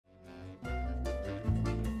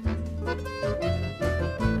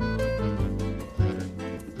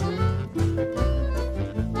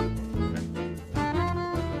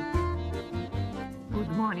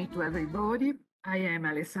to everybody. I am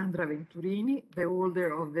Alessandra Venturini, the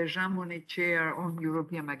holder of the Jean Monnet Chair on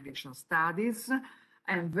European Migration Studies.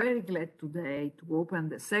 I am very glad today to open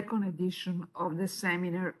the second edition of the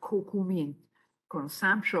seminar Cocumint,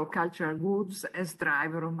 Consumption of Cultural Goods as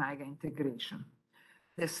Driver of Migrant Integration.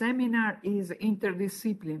 The seminar is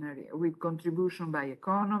interdisciplinary with contribution by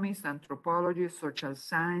economists, anthropologists, social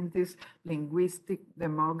scientists, linguistics,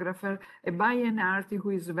 demographers, and by an artist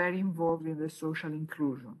who is very involved in the social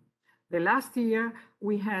inclusion. The last year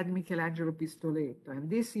we had Michelangelo Pistoletto, and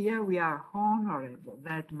this year we are honored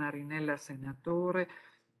that Marinella Senatore,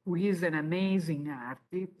 who is an amazing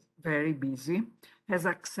artist, very busy, has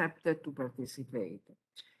accepted to participate.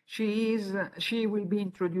 She will be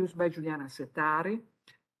introduced by Giuliana Setari,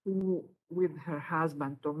 who, with her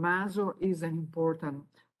husband Tommaso, is an important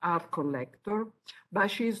art collector,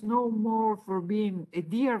 but she is known more for being a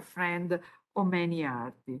dear friend of many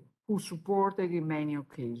artists who supported in many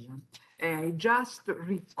occasions. I just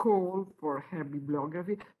recall for her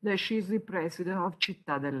bibliography that she is the president of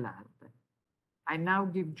Città dell'Arte. I now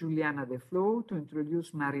give Giuliana the floor to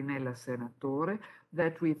introduce Marinella Senatore,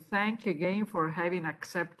 that we thank again for having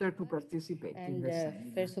accepted to participate in the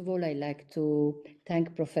seminar. First of all, I'd like to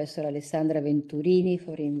thank Professor Alessandra Venturini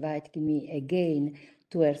for inviting me again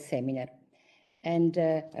to her seminar. And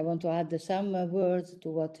I want to add some words to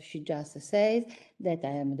what she just said, that I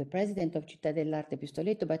am the president of Città dell'Arte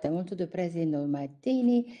Pistoletto, but I'm also the president of my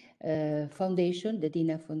tiny foundation, the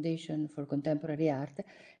Dina Foundation for Contemporary Art,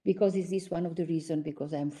 because this is one of the reasons,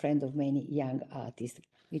 because I'm a friend of many young artists,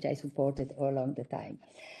 which I supported all along the time.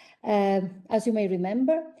 As you may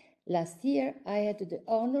remember, last year I had the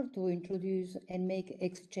honor to introduce and make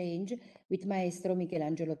exchange with Maestro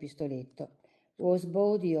Michelangelo Pistoletto, whose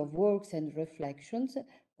body of works and reflections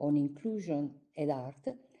on inclusion and art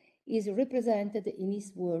is represented in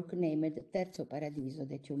his work named Terzo Paradiso,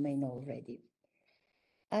 that you may know already.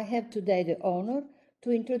 I have today the honor to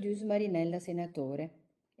introduce Marinella Senatore,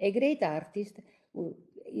 a great artist who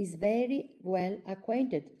is very well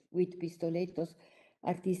acquainted with Pistoletto's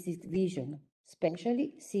artistic vision,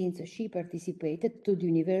 especially since she participated to the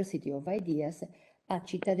University of Ideas at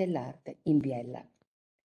Città dell'Arte in Biella.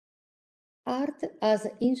 Art as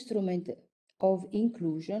Instrument of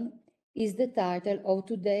Inclusion is the title of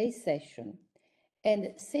today's session,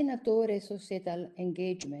 and Senatore Societal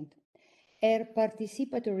Engagement, her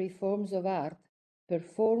participatory forms of art,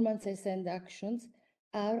 performances and actions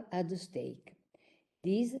are at the stake.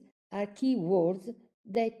 These are key words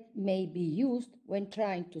that may be used when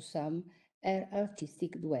trying to sum her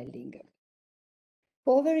artistic dwelling.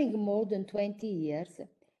 Covering more than 20 years,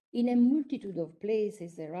 in a multitude of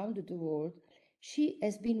places around the world, she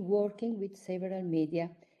has been working with several media,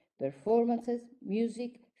 performances,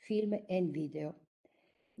 music, film, and video.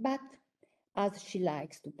 But, as she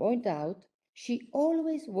likes to point out, she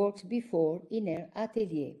always works before in her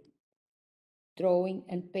atelier, drawing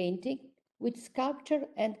and painting, with sculpture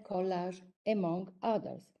and collage, among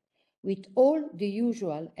others, with all the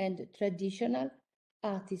usual and traditional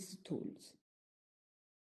artist tools.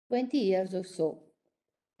 20 years or so,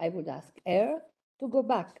 I would ask her to go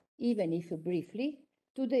back, even if briefly,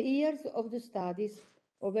 to the years of the studies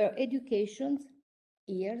of her education's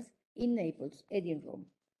years in Naples and in Rome.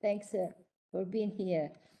 Thanks for being here,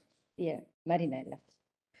 Marinella.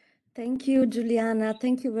 Thank you, Giuliana.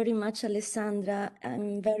 Thank you very much, Alessandra.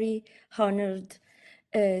 I'm very honored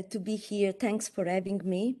to be here. Thanks for having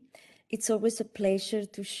me. It's always a pleasure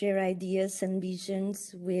to share ideas and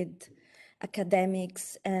visions with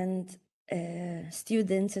academics and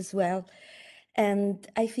students as well. And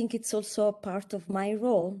I think it's also a part of my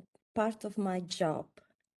role, part of my job,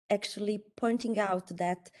 actually pointing out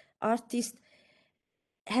that every artist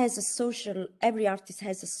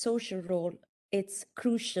has a social role. It's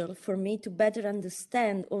crucial for me to better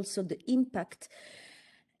understand also the impact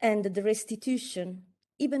and the restitution,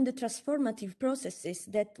 even the transformative processes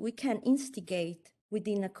that we can instigate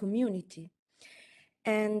within a community.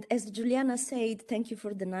 And as Giuliana said, thank you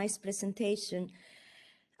for the nice presentation.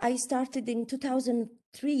 I started in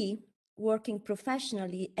 2003 working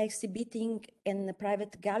professionally, exhibiting in the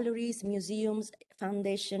private galleries, museums,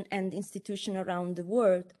 foundations, and institutions around the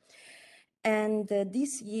world. And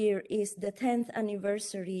this year is the 10th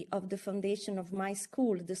anniversary of the foundation of my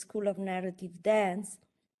school, the School of Narrative Dance,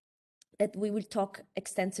 that we will talk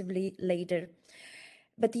extensively later.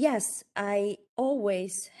 But yes, I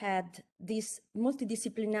always had this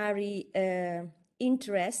multidisciplinary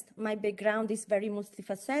interest. My background is very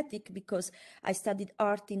multifaceted because I studied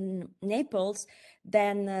art in Naples.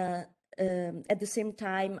 Then at the same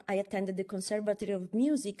time, I attended the Conservatory of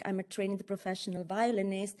Music. I'm a trained professional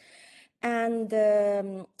violinist. And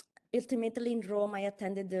ultimately in Rome, I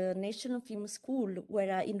attended the National Film School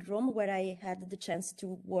where I had the chance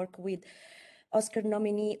to work with Oscar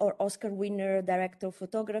nominee or Oscar winner director of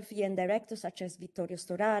photography and directors such as Vittorio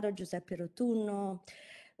Storaro, Giuseppe Rotunno.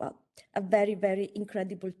 Well, a very, very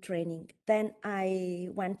incredible training. Then I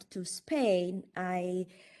went to Spain. I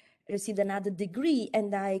received another degree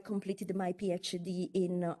and I completed my PhD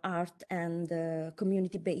in art and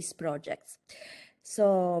community-based projects.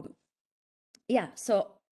 So yeah,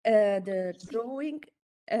 so the drawing,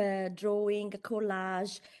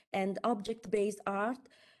 collage, and object-based art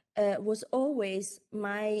was always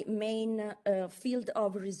my main field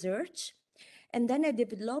of research. And then I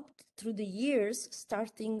developed through the years,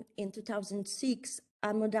 starting in 2006,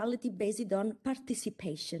 a modality based on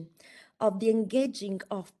participation, of the engaging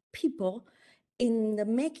of people in the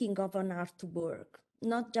making of an artwork,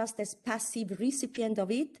 not just as passive recipient of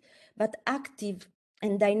it, but active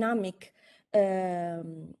and dynamic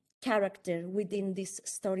character within this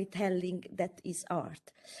storytelling that is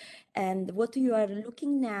art. And what you are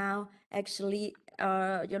looking now, actually,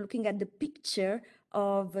 you're looking at the picture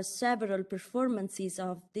of several performances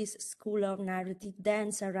of this school of narrative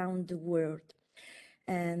dance around the world.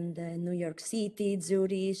 And New York City,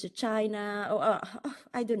 Zurich, China,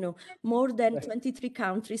 I don't know, more than 23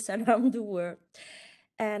 countries around the world.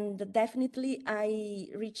 And definitely I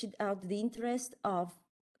reached out the interest of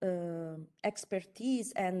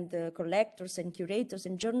expertise and collectors and curators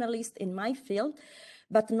and journalists in my field,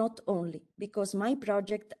 but not only, because my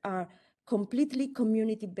projects are completely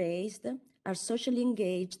community-based, are socially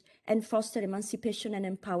engaged, and foster emancipation and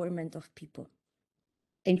empowerment of people.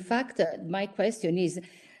 In fact, my question is,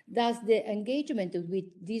 does the engagement with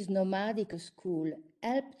this nomadic school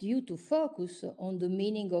help you to focus on the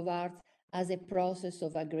meaning of art as a process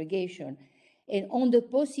of aggregation and on the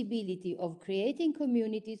possibility of creating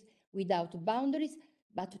communities without boundaries,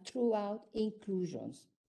 but throughout inclusions?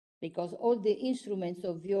 Because all the instruments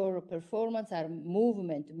of your performance are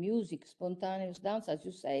movement, music, spontaneous dance, as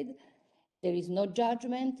you said. There is no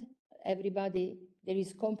judgment, everybody, there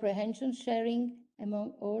is comprehension, sharing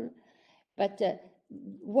among all. But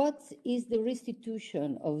what is the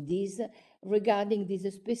restitution of this regarding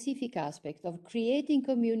this specific aspect of creating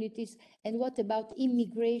communities, and what about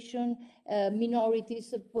immigration,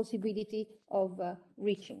 minorities, possibility of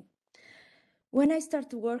reaching? When I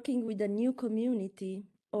start working with a new community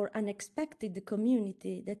or unexpected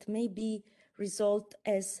community that may be result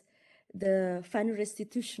as the final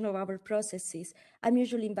restitution of our processes, I'm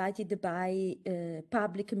usually invited by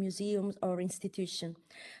public museums or institutions.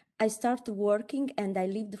 I start working and I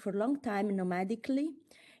lived for a long time nomadically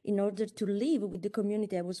in order to live with the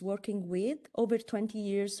community I was working with, over 20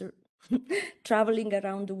 years traveling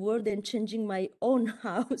around the world and changing my own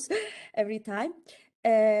house every time.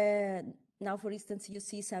 Now, for instance, you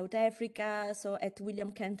see South Africa, so at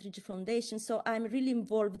William Kentridge Foundation. So I'm really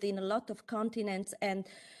involved in a lot of continents, and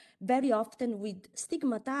very often with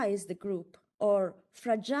stigmatized group or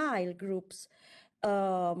fragile groups.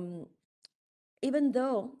 Even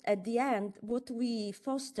though at the end, what we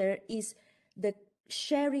foster is the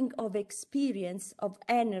sharing of experience, of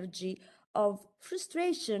energy, of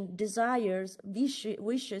frustration, desires,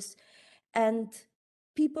 wishes, and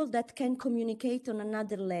people that can communicate on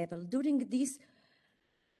another level. During these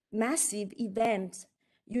massive events,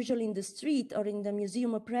 usually in the street or in the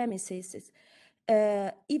museum premises,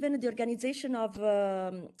 even the organization of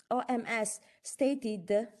OMS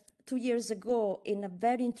stated 2 years ago in a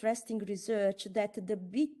very interesting research that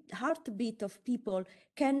the heartbeat of people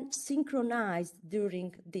can synchronize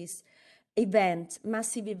during this event,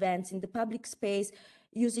 massive events in the public space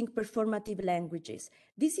using performative languages.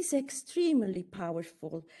 This is extremely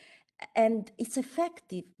powerful and it's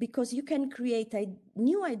effective because you can create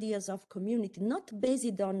new ideas of community, not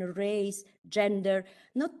based on race, gender,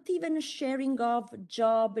 not even sharing of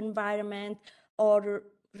job, environment, or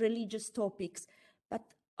religious topics, but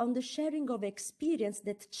on the sharing of experience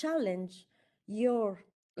that challenge your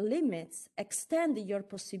limits, extend your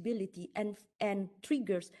possibility, and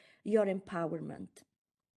triggers your empowerment.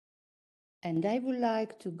 And I would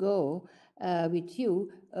like to go with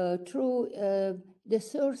you through the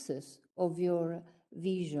sources of your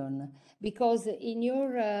vision, because in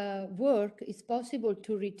your work it's possible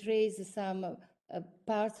to retrace some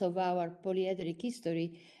parts of our polyedric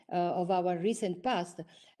history, of our recent past,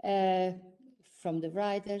 from the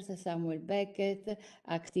writers Samuel Beckett,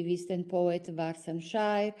 activist and poet Varsan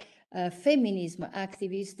Shire, feminism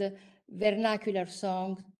activist, vernacular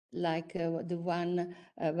songs like the one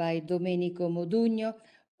by Domenico Modugno,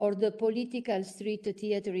 or the political street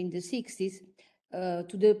theater in the 60s,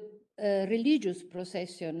 to the religious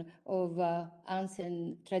procession of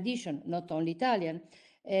ancient tradition, not only Italian,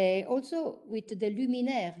 also with the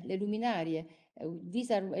luminaire, le luminarie.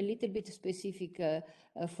 These are a little bit specific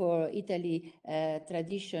for Italy,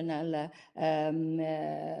 traditional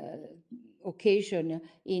occasion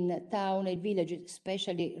in town and village,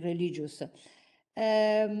 especially religious.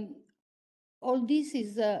 All this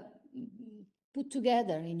is put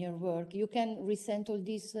together in your work. You can present all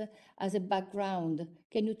this as a background.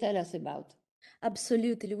 Can you tell us about?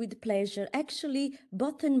 Absolutely, with pleasure. Actually,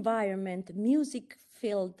 both environment, music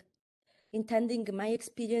field, intending my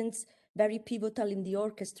experience very pivotal in the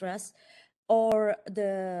orchestras, or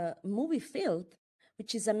the movie field,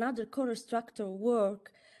 which is another choral structure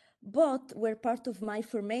work, both were part of my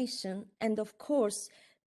formation. And of course,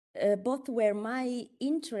 both were my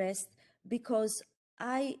interest because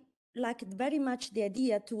I liked very much the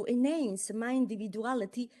idea to enhance my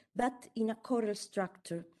individuality, but in a choral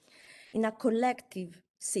structure, in a collective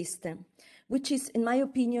system, which is, in my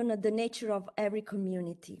opinion, the nature of every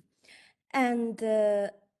community. And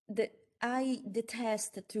I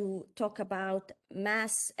detest to talk about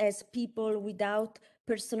mass as people without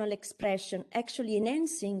personal expression. Actually,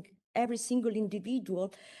 enhancing every single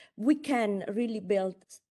individual, we can really build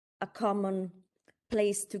a common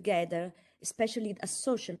place together, especially a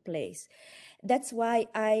social place. That's why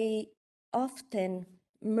I often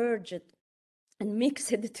merged and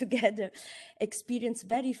mixed together experience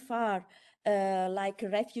very far, like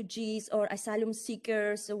refugees or asylum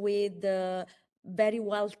seekers with the very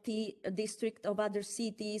wealthy district of other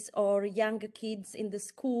cities, or young kids in the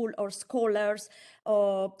school, or scholars,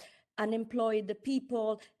 or unemployed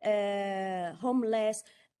people, homeless,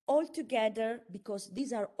 all together, because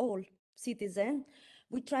these are all citizens.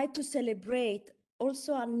 We try to celebrate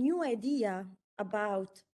also a new idea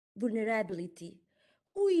about vulnerability.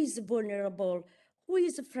 Who is vulnerable? Who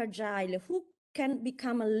is fragile? Who can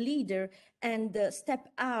become a leader and step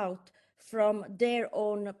out from their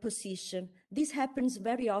own position? This happens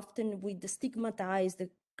very often with the stigmatized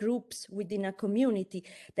groups within a community,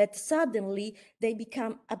 that suddenly they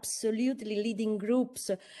become absolutely leading groups.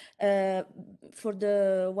 For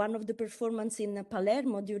one of the performance in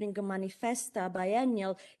Palermo during a Manifesta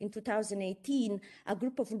biennial in 2018, a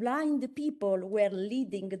group of blind people were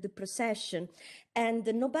leading the procession, and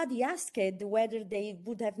nobody asked whether they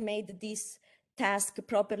would have made this task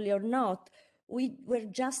properly or not. We were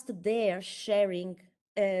just there sharing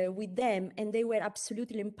with them, and they were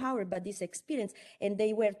absolutely empowered by this experience, and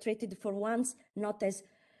they were treated for once not as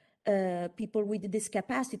people with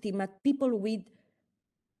discapacity, but people with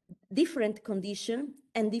different condition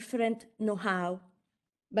and different know-how.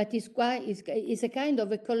 But it's a kind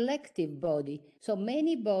of a collective body. So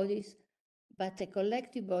many bodies, but a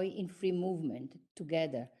collective body in free movement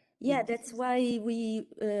together. Yeah, that's why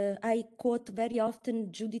I quote very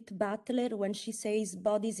often Judith Butler when she says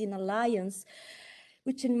bodies in alliance,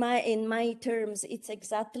 which in my terms, it's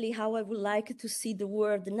exactly how I would like to see the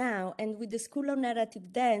world now. And with the School of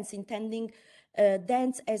Narrative Dance, intending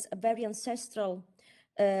dance as a very ancestral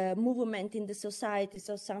movement in the society,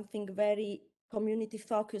 so something very community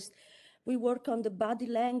focused. We work on the body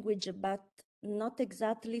language, but not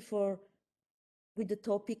exactly with the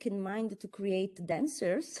topic in mind to create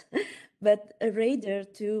dancers, but rather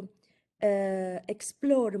to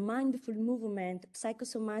explore mindful movement,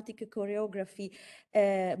 psychosomatic choreography,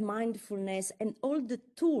 mindfulness, and all the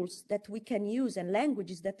tools that we can use and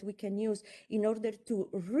languages that we can use in order to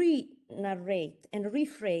re-narrate and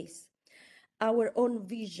rephrase our own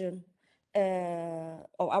vision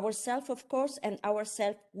of ourselves, of course, and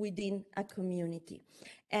ourselves within a community.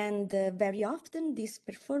 And very often these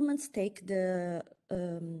performances take the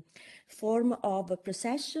form of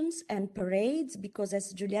processions and parades, because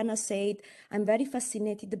as Giuliana said, I'm very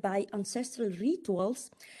fascinated by ancestral rituals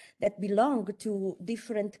that belong to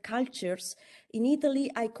different cultures. In Italy,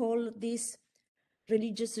 I call these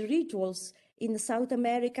religious rituals. In South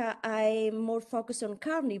America, I'm more focused on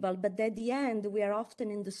carnival, but at the end, we are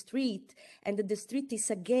often in the street, and the street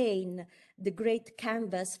is again the great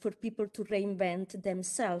canvas for people to reinvent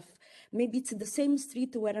themselves. Maybe it's the same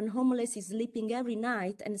street where a homeless is sleeping every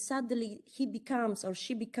night, and suddenly he becomes or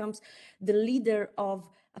she becomes the leader of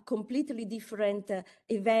a completely different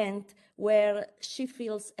event where she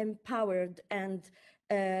feels empowered and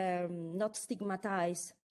not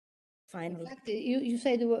stigmatized. Finally. In fact, you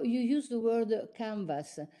said you use the word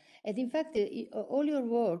canvas, and in fact, all your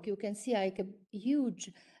work you can see like a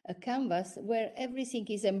huge canvas where everything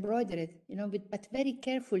is embroidered, but very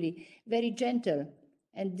carefully, very gentle,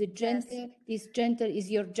 and the gentle, this gentle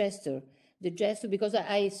is your gesture. the gesture, because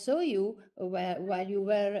I saw you while you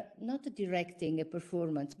were not directing a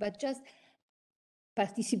performance, but just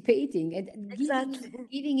participating and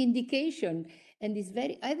giving indication, and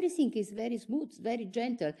everything is very smooth, very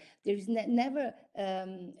gentle. There is never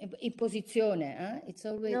imposizione. It's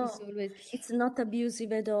always. It's not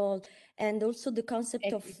abusive at all, and also the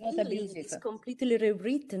concept of feeling is completely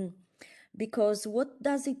rewritten, because what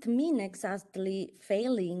does it mean exactly,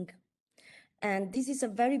 failing? And this is a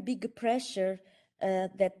very big pressure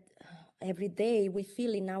that every day we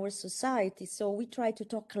feel in our society. So we try to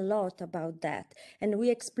talk a lot about that. And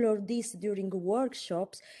we explore this during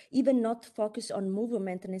workshops, even not focus on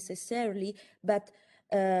movement necessarily, but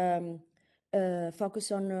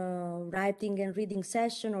focus on writing and reading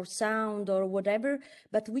session or sound or whatever.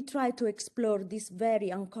 But we try to explore this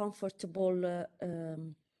very uncomfortable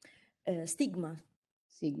stigma.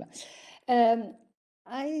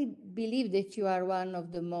 I believe that you are one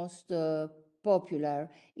of the most popular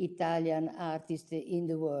Italian artists in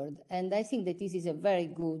the world, and I think that this is a very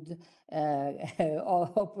good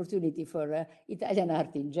opportunity for Italian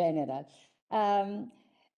art in general.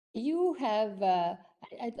 You have,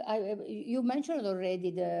 you mentioned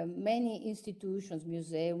already the many institutions,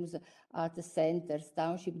 museums, art centers,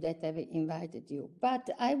 townships that have invited you, but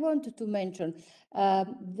I wanted to mention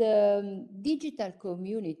the digital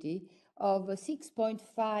community of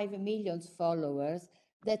 6.5 million followers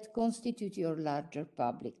that constitute your larger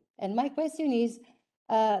public. And my question is,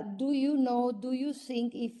 do you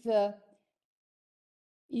think if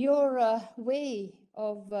your way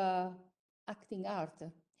of acting art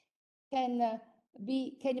can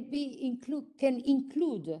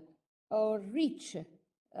include or reach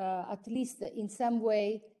at least in some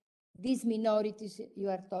way these minorities you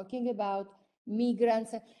are talking about,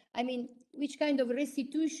 migrants? I mean, which kind of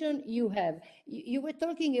restitution you have? You were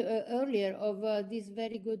talking earlier of this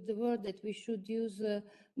very good word that we should use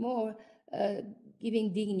more,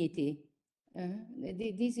 giving dignity.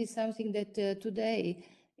 This is something that today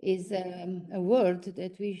is a word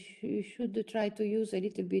that we should try to use a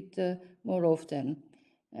little bit more often,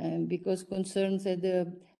 because concerns the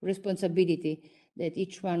responsibility that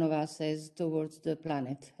each one of us has towards the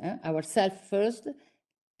planet, ourselves first,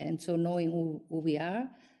 and so knowing who we are,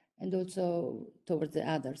 and also towards the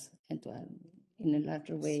others, and in a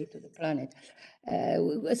larger way to the planet.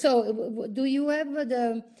 So do you have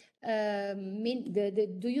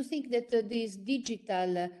do you think that this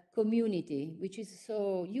digital community, which is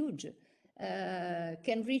so huge,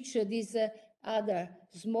 can reach these other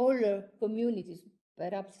smaller communities?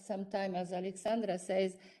 Perhaps sometimes, as Alexandra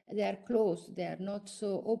says, they are closed, they are not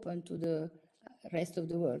so open to the rest of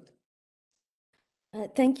the world.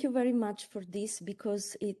 Thank you very much for this,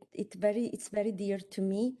 because it's very dear to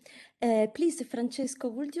me. Please, Francesco,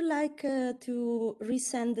 would you like to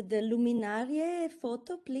resend the luminarie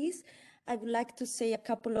photo, please? I would like to say a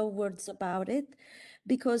couple of words about it,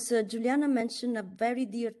 because Giuliana mentioned a very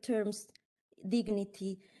dear terms,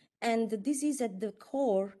 dignity, and this is at the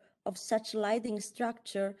core of such lighting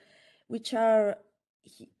structure, which are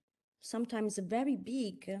sometimes very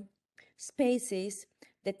big spaces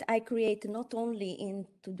that I create not only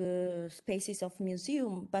into the spaces of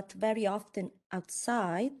museum, but very often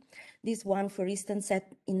outside. This one, for instance,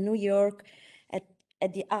 in New York, at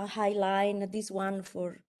the High Line, this one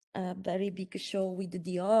for a very big show with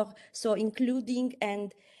Dior. So including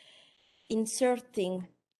and inserting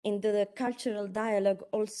in the cultural dialogue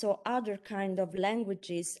also other kind of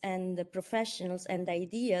languages and professionals and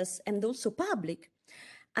ideas, and also public.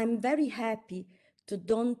 I'm very happy to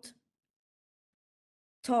don't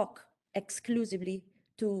talk exclusively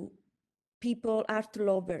to people, art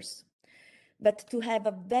lovers, but to have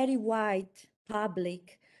a very wide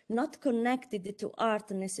public, not connected to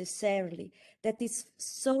art necessarily, that is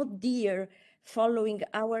so dear, following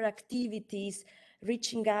our activities,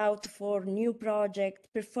 reaching out for new project,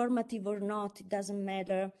 performative or not, it doesn't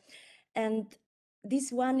matter. And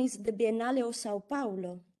this one is the Biennale of Sao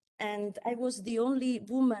Paulo. And I was the only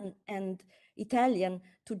woman and Italian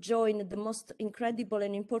to join the most incredible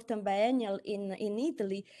and important biennial in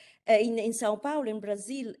Italy, in Sao Paulo, in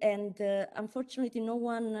Brazil. And unfortunately, no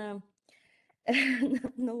one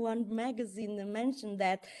magazine mentioned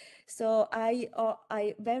that. So I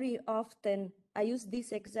very often, I use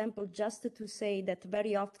this example just to say that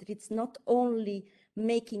very often it's not only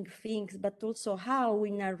making things, but also how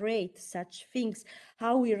we narrate such things,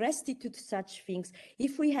 how we restitute such things.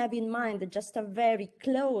 If we have in mind just a very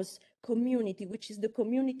close community, which is the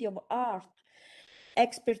community of art,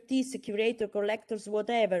 expertise, curator, collectors,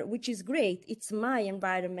 whatever, which is great, it's my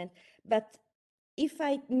environment. But if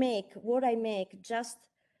I make what I make just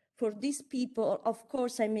for these people, of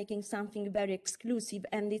course, I'm making something very exclusive,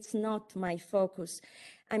 and it's not my focus.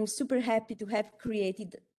 I'm super happy to have created,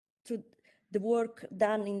 through the work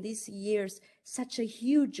done in these years, such a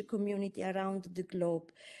huge community around the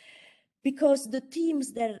globe, because the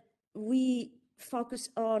themes that we focus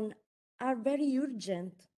on are very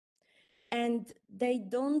urgent, and they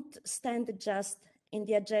don't stand just in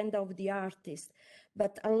the agenda of the artist,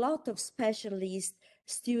 but a lot of specialists,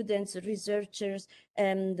 students, researchers,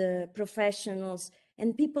 and professionals,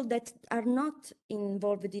 and people that are not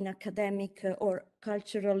involved in academic or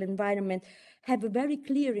cultural environment have very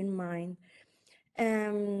clear in mind.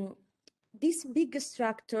 These big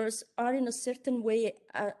structures are in a certain way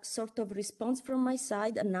a sort of response from my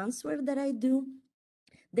side, an answer that I do.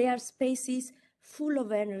 They are spaces full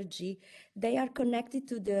of energy. They are connected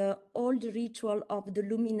to the old ritual of the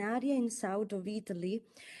luminaria in south of Italy.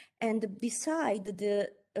 And beside the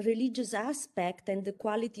religious aspect and the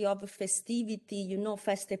quality of festivity, you know,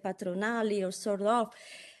 feste patronali or sort of,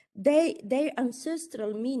 their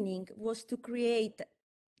ancestral meaning was to create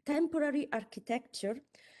temporary architecture,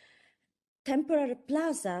 temporary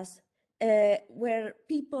plazas, where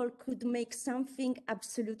people could make something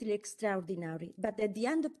absolutely extraordinary. But at the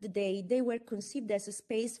end of the day, they were conceived as a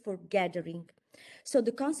space for gathering. So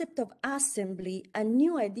the concept of assembly, a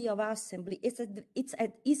new idea of assembly, is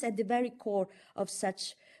at the very core of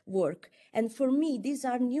such work. And for me, these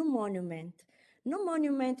are new monuments, no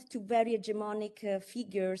monument to very hegemonic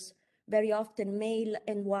figures, very often male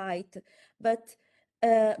and white, but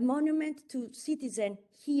monument to citizens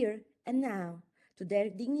here and now, to their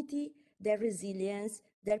dignity, their resilience,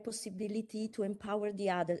 their possibility to empower the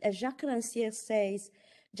others. As Jacques Rancière says,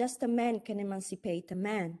 just a man can emancipate a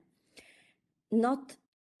man, not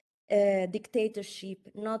dictatorship,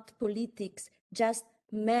 not politics, just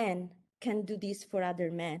man can do this for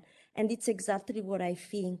other men. And it's exactly what I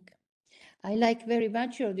think. I like very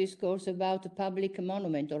much your discourse about a public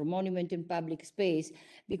monument or monument in public space,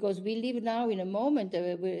 because we live now in a moment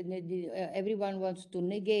where everyone wants to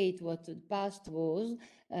negate what the past was.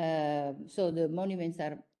 So the monuments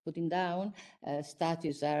are putting down,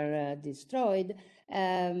 statues are destroyed,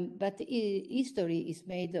 but history is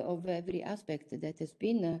made of every aspect that has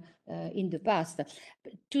been in the past.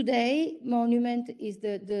 Today, monument is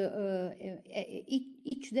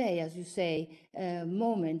each day, as you say,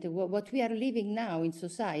 moment. What we are living now in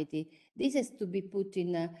society, this has to be put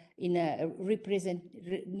in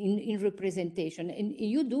representation, and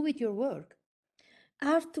you do with your work.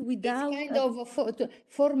 Art without it's kind of a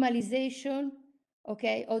formalization,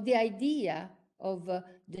 okay, of the idea of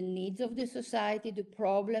the needs of the society, the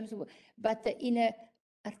problems, but in a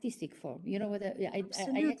artistic form. You know what I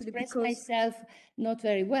express myself not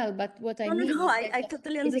very well, but what I mean no, is I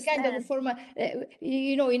totally understand. It's a kind of a form.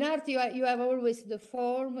 You know, in art you have always the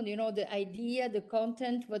form, you know, the idea, the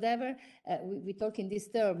content, whatever. We talk in these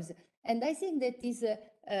terms, and I think that is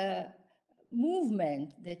a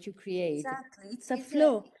movement that you create. Exactly, it's a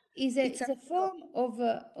flow. It's a form of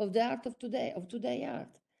the art of today art.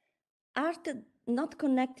 Art not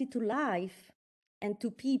connected to life and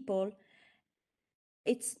to people,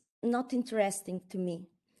 it's not interesting to me.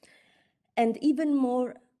 And even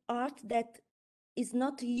more, art that is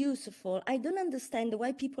not useful. I don't understand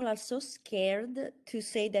why people are so scared to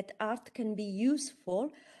say that art can be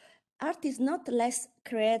useful. Art is not less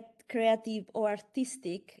creative or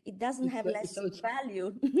artistic. It doesn't have less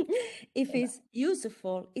value if it's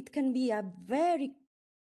useful. It can be a very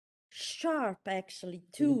sharp, actually,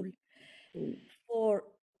 tool for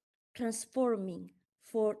transforming,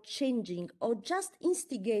 for changing, or just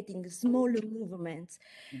instigating smaller movements.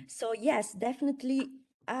 So yes, definitely,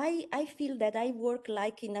 I feel that I work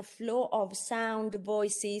like in a flow of sound,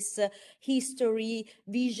 voices, history,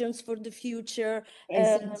 visions for the future,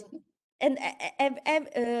 and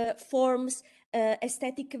forms,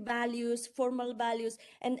 aesthetic values, formal values,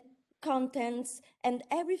 and contents, and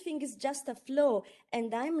everything is just a flow.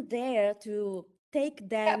 And I'm there to take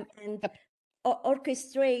them and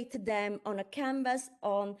orchestrate them on a canvas,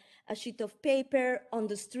 on a sheet of paper, on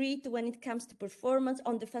the street when it comes to performance,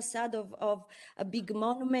 on the facade of a big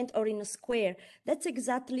monument, or in a square. That's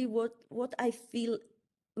exactly what I feel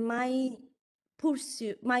my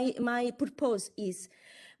pursuit, my purpose is,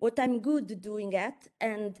 what I'm good doing at,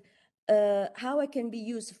 and how I can be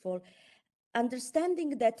useful.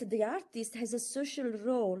 Understanding that the artist has a social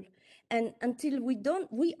role, and until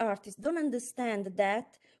we artists don't understand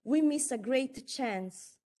that, we miss a great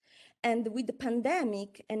chance. And with the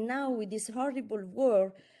pandemic, and now with this horrible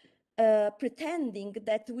war, pretending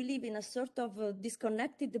that we live in a sort of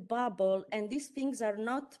disconnected bubble, and these things are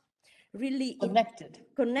not really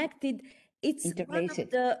connected, it's one interlace of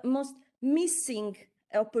it. the most missing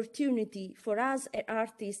opportunity for us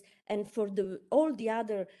artists and for all the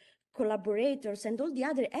other collaborators and all the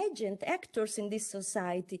other actors in this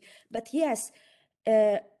society. But yes,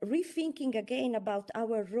 rethinking again about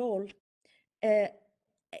our role,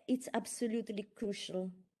 it's absolutely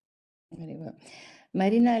crucial. Very well.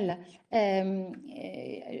 Marinella,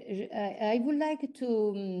 I would like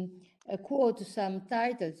to quote some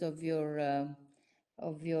titles of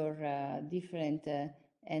your different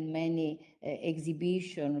and many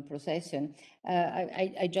exhibition procession.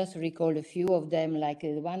 I just recall a few of them, like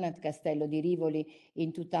the one at Castello di Rivoli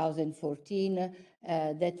in 2014,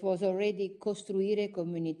 that was already Costruire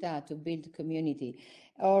Comunità, to build community,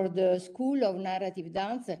 or the School of Narrative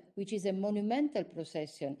Dance, which is a monumental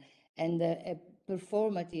procession and a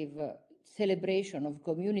performative celebration of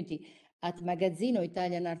community at Magazzino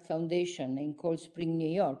Italian Art Foundation in Cold Spring, New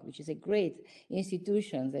York, which is a great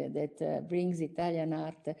institution that brings Italian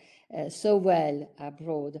art so well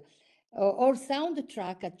abroad. Or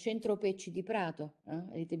soundtrack at Centro Pecci di Prato,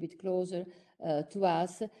 a little bit closer to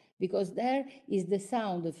us, because there is the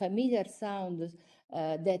sound, the familiar sound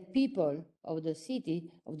that people of the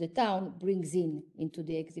city, of the town, brings into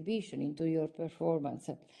the exhibition, into your performance.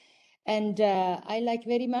 And I like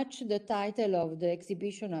very much the title of the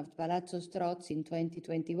exhibition of Palazzo Strozzi in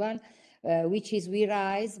 2021, which is We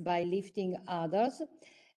Rise by Lifting Others,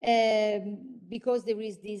 because there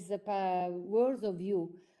is this words of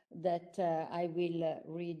you that I will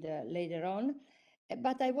read later on.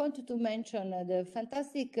 But I wanted to mention the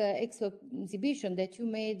fantastic exhibition that you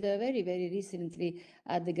made very, very recently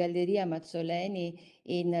at the Galleria Mazzoleni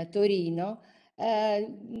in Torino,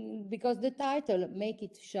 because the title, Make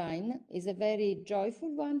It Shine, is a very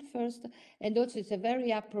joyful one first, and also it's a very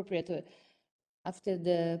appropriate after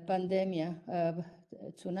the pandemic,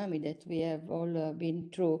 tsunami that we have all been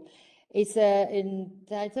through. It's a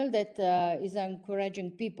title that is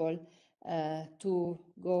encouraging people to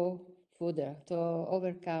go further, to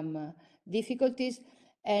overcome difficulties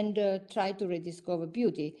and try to rediscover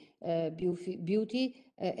beauty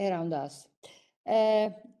around us.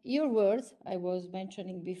 Your words, I was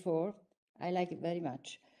mentioning before, I like it very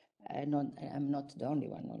much. I'm not the only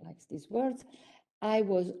one who likes these words. I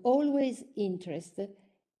was always interested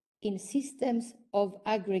in systems of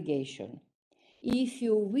aggregation. If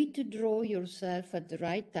you withdraw yourself at the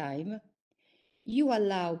right time, you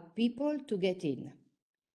allow people to get in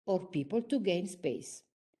or people to gain space.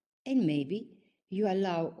 And maybe you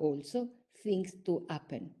allow also things to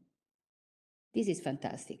happen. This is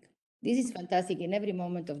fantastic. This is fantastic in every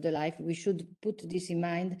moment of the life. We should put this in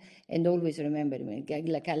mind and always remember, like a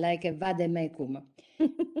vademecum.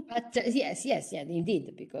 But yes,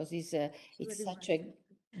 indeed, because it's such a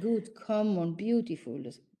good, common, beautiful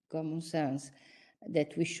common sense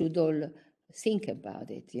that we should all think about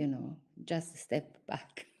it, just step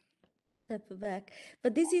back. Step back.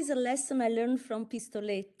 But this is a lesson I learned from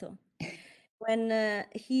Pistoletto. When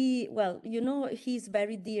he's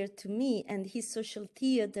very dear to me, and his social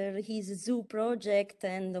theater, his zoo project,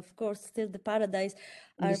 and of course still the Paradise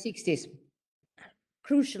in the 60s.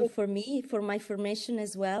 Crucial for me, for my formation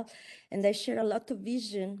as well. And I share a lot of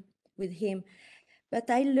vision with him.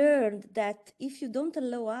 But I learned that if you don't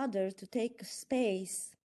allow others to take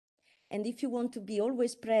space, and if you want to be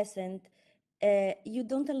always present, you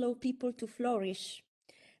don't allow people to flourish.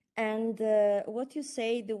 And what you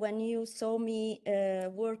said when you saw me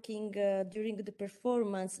working during the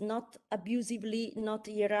performance, not abusively, not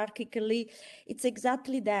hierarchically, it's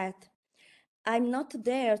exactly that. I'm not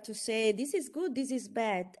there to say this is good, this is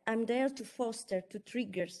bad. I'm there to foster, to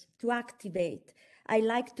triggers, to activate. I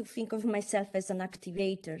like to think of myself as an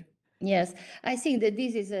activator. Yes, I think that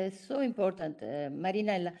this is so important,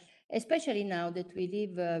 Marinella, especially now that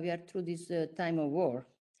we are through this time of war.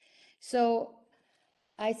 So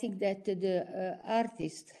I think that the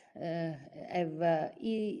artists have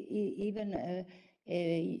even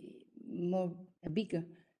a bigger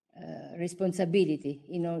responsibility,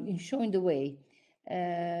 in showing the way.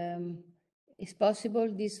 Is possible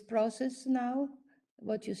this process now?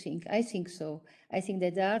 What do you think? I think so. I think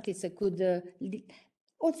that the artists could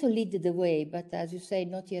also lead the way, but as you say,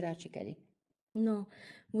 not hierarchically. No,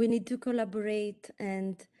 we need to collaborate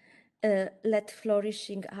and let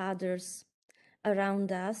flourishing others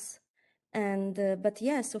around us. And but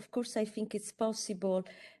yes, of course, I think it's possible.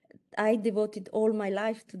 I devoted all my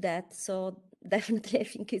life to that, so definitely I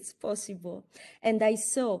think it's possible. And I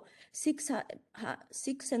saw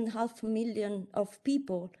 6.5 million of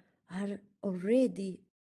people are already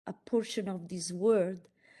a portion of this world.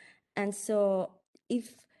 And so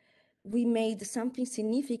if we made something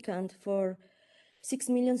significant for 6.5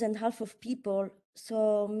 million of people.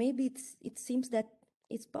 So maybe it seems that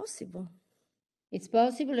it's possible. It's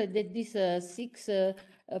possible that these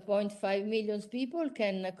 6.5 million people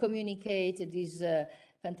can communicate this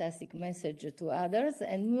fantastic message to others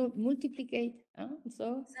and multiplicate.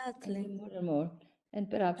 So Exactly. more and more. And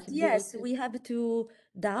perhaps But yes, build. we have to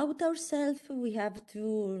doubt ourselves, we have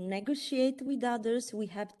to negotiate with others, we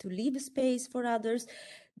have to leave space for others.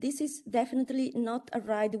 This is definitely not a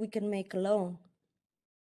ride we can make alone.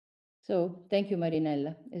 So thank you,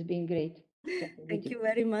 Marinella. It's been great. Thank you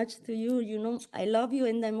very much to you. You know, I love you,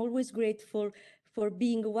 and I'm always grateful for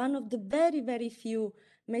being one of the very, very few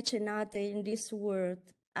mecenate in this world.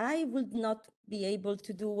 I would not be able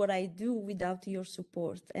to do what I do without your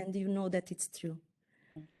support, and you know that it's true.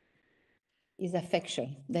 Is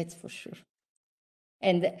affection, that's for sure.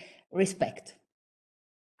 And respect.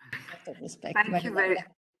 Respect.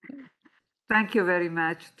 Thank you very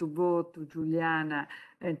much to both, to Giuliana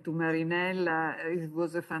and to Marinella. It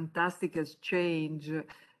was a fantastic exchange.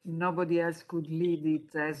 Nobody else could lead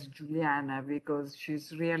it as Giuliana because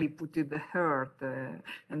she's really put in the heart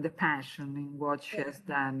and the passion in what she has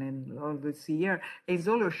done in all this year. It's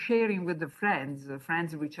also sharing with the friends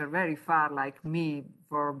which are very far like me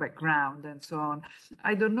for background and so on.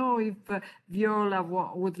 I don't know if Viola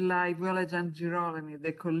would like, Viola Giangirolami,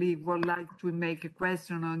 the colleague, would like to make a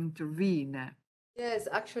question or intervene. Yes,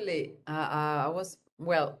 actually, I was,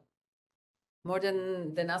 well, more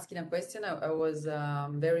than asking a question, I was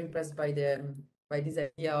very impressed by this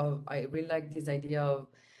idea of, I really like this idea of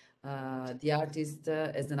the artist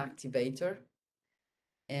as an activator.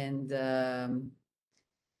 And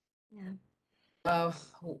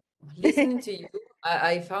listening to you,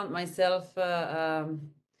 I found myself, I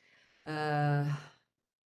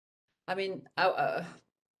mean, I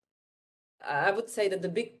would say that the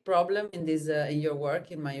big problem in this, in your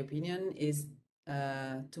work, in my opinion, is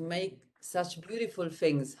to make such beautiful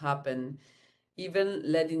things happen, even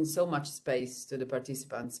letting so much space to the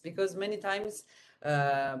participants, because many times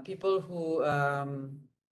people who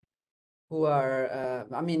are,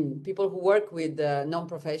 I mean, people who work with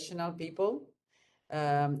non-professional people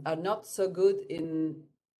are not so good in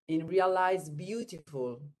realize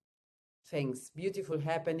beautiful things, beautiful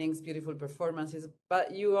happenings, beautiful performances,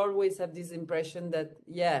 but you always have this impression that,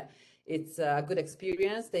 yeah, it's a good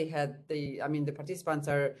experience. I mean, the participants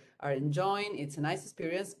are enjoying, it's a nice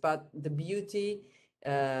experience, but the beauty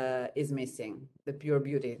is missing, the pure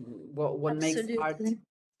beauty, what makes art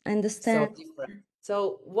I understand. so different.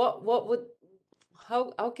 So what would,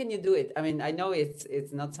 how can you do it? I mean, I know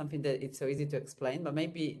it's not something that it's so easy to explain, but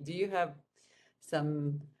maybe do you have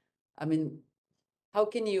some, I mean, how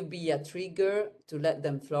can you be a trigger to let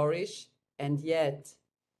them flourish, and yet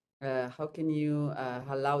how can you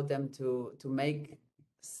allow them to make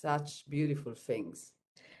such beautiful things?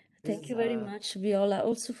 Thank you very much, Viola,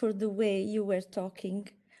 also for the way you were talking,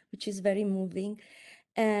 which is very moving.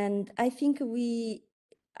 And I think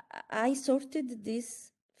I sorted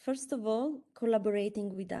this, first of all,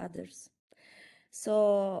 collaborating with others.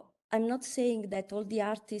 So I'm not saying that all the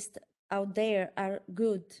artists out there are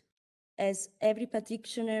good. As every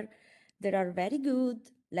practitioner, there are very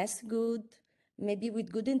good, less good, maybe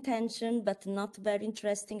with good intention, but not very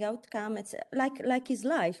interesting outcome. It's like his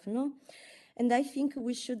life, no? And I think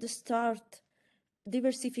we should start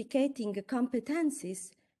diversifying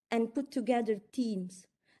competencies and put together teams.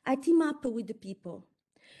 I team up with the people.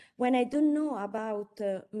 When I don't know about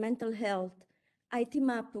mental health, I team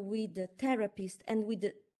up with the therapist and with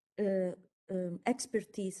the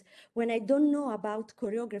expertise. When I don't know about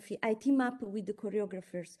choreography, I team up with the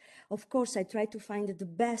choreographers. Of course, I try to find the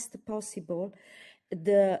best possible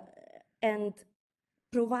and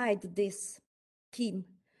provide this team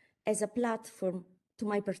as a platform to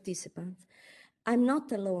my participants. I'm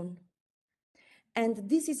not alone. And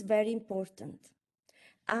this is very important.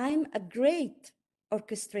 I'm a great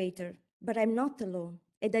orchestrator, but I'm not alone.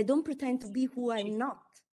 And I don't pretend to be who I'm not.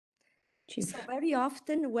 So very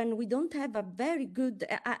often when we don't have a very good,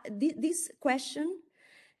 this question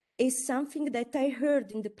is something that I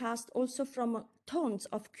heard in the past also from tons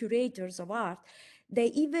of curators of art. They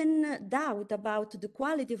even doubt about the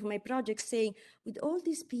quality of my project, saying, with all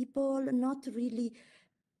these people not really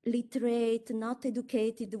literate, not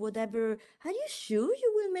educated, whatever, are you sure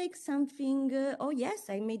you will make something? Oh yes,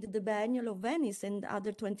 I made the Biennial of Venice and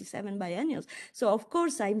other 27 biennials. So of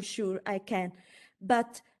course I'm sure I can.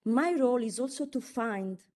 But my role is also to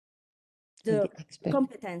find the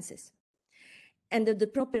competences and the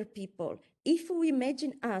proper people. If we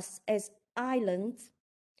imagine us as islands,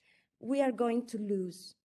 we are going to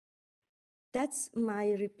lose. That's my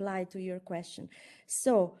reply to your question.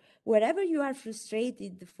 So wherever you are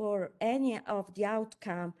frustrated for any of the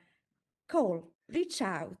outcome, reach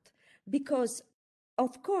out, because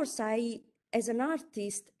of course as an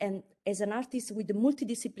artist and as an artist with a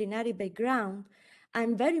multidisciplinary background,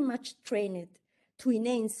 I'm very much trained to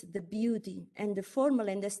enhance the beauty and the formal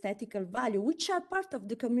and aesthetical value, which are part of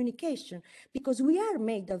the communication, because we are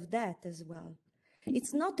made of that as well.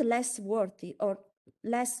 It's not less worthy or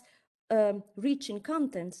less rich in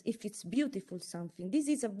contents if it's beautiful something. This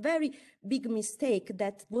is a very big mistake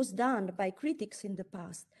that was done by critics in the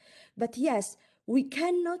past. But yes, we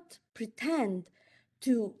cannot pretend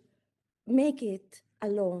to make it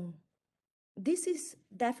alone. This is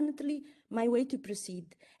definitely my way to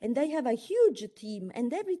proceed. And I have a huge team,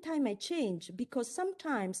 and every time I change, because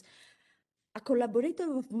sometimes a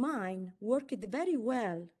collaborator of mine worked very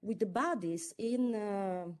well with the bodies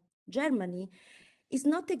in Germany is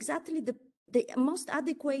not exactly the most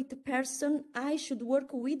adequate person I should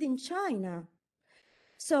work with in China.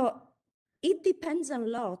 So it depends a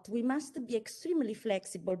lot. We must be extremely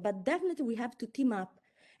flexible, but definitely we have to team up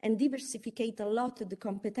and diversificate a lot the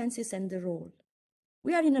competencies and the role.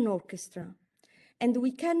 We are in an orchestra, and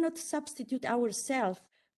we cannot substitute ourselves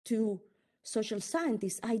to social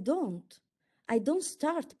scientists. I don't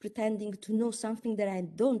start pretending to know something that I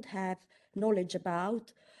don't have knowledge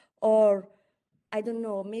about, or I don't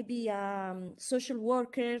know, maybe a social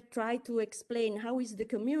worker try to explain how is the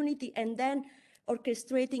community and then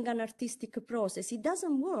orchestrating an artistic process. It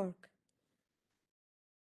doesn't work.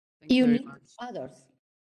 Thank you very need much. others.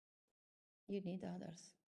 You need others.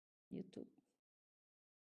 You too.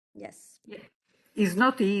 Yes. Yeah. It's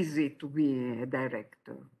not easy to be a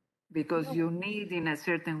director because No. you need, in a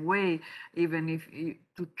certain way, even if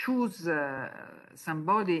to choose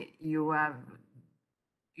somebody,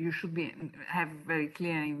 you should have very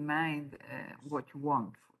clear in mind what you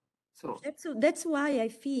want. So That's why I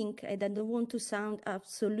think, and I don't want to sound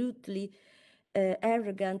absolutely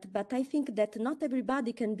arrogant, but I think that not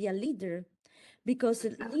everybody can be a leader, because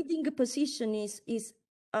leading a position is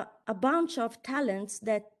a bunch of talents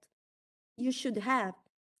that you should have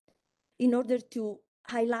in order to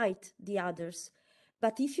highlight the others.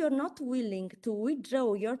 But if you're not willing to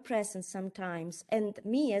withdraw your presence sometimes, and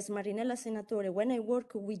me as Marinella Senatore, when I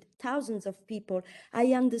work with thousands of people,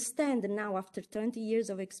 I understand now after 20 years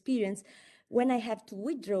of experience, when I have to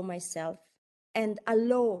withdraw myself and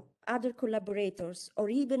allow other collaborators or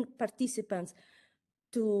even participants to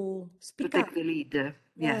to speak up. take the lead,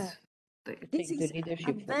 yes. This Take the is a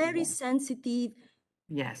leadership. very sensitive,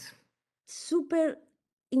 Yes. super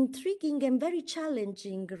intriguing and very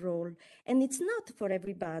challenging role, and it's not for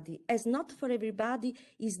everybody, as not for everybody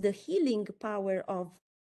is the healing power of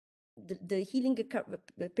the healing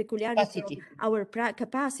peculiarity Capacity. of our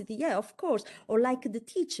capacity, yeah, of course, or like the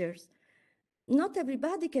teachers, not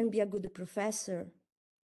everybody can be a good professor,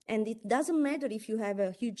 and it doesn't matter if you have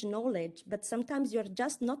a huge knowledge, but sometimes you're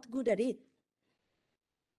just not good at it.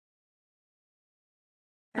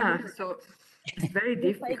 So it's very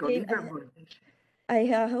difficult. I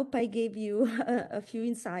hope I gave you a few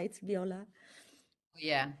insights, Viola.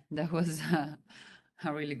 Yeah, that was a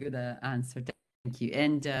really good answer. Thank you.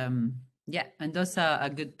 And yeah, and also a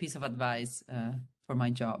good piece of advice for my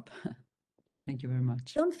job. Thank you very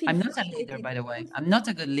much. Don't feel I'm not a frustrated. leader, by the way. I'm not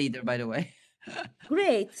a good leader, by the way.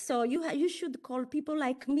 Great. So you should call people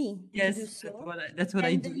like me to do Yes, so. that's what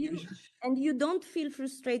I do you, usually. and you don't feel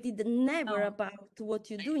frustrated never No. about what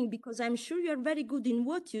you're doing, because I'm sure you're very good in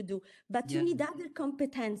what you do, but you Yeah. need other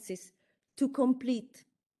competencies to complete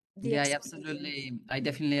the Yeah, experience. absolutely. I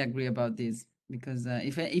definitely agree about this, because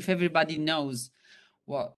if everybody knows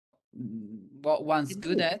what one's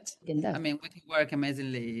good at, I mean, we can work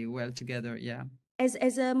amazingly well together. Yeah. As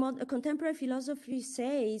a contemporary philosophy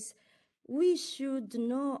says, we should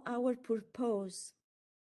know our purpose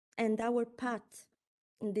and our path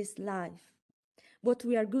in this life, what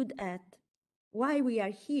we are good at, why we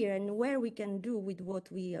are here, and where we can do with what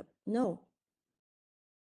we know.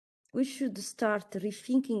 We should start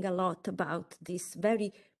rethinking a lot about these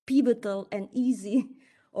very pivotal and easy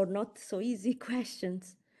or not so easy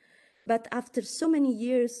questions. But after so many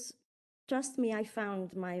years, trust me, I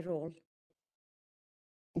found my role.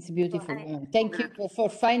 It's beautiful. Thank you for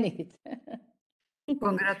finding it.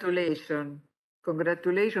 Congratulations.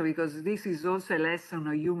 Congratulations, because this is also a lesson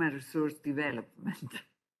on human resource development.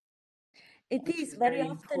 It is very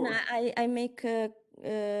often I make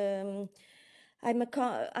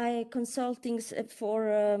I consulting for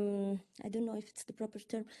I don't know if it's the proper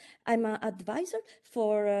term. I'm an advisor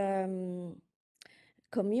for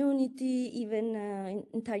community, even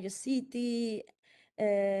entire city,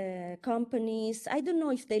 companies. I don't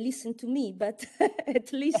know if they listen to me, but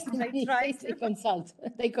at least I try They to. consult.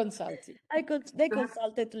 They consult you. They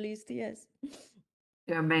consult at least, yes.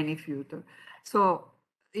 There are many future. So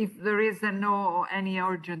if there is any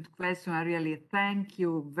urgent question, I really thank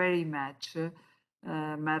you very much.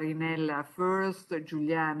 Marinella first,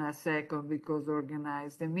 Giuliana second, because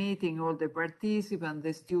organized the meeting, all the participants,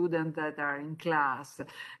 the students that are in class,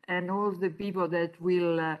 and all the people that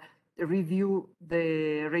will review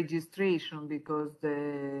the registration, because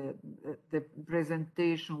the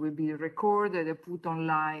presentation will be recorded and put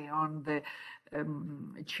online on the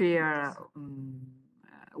chair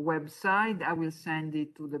website. I will send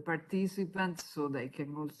it to the participants so they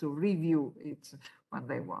can also review it when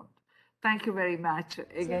they want. Thank you very much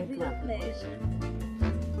again. It's a real pleasure.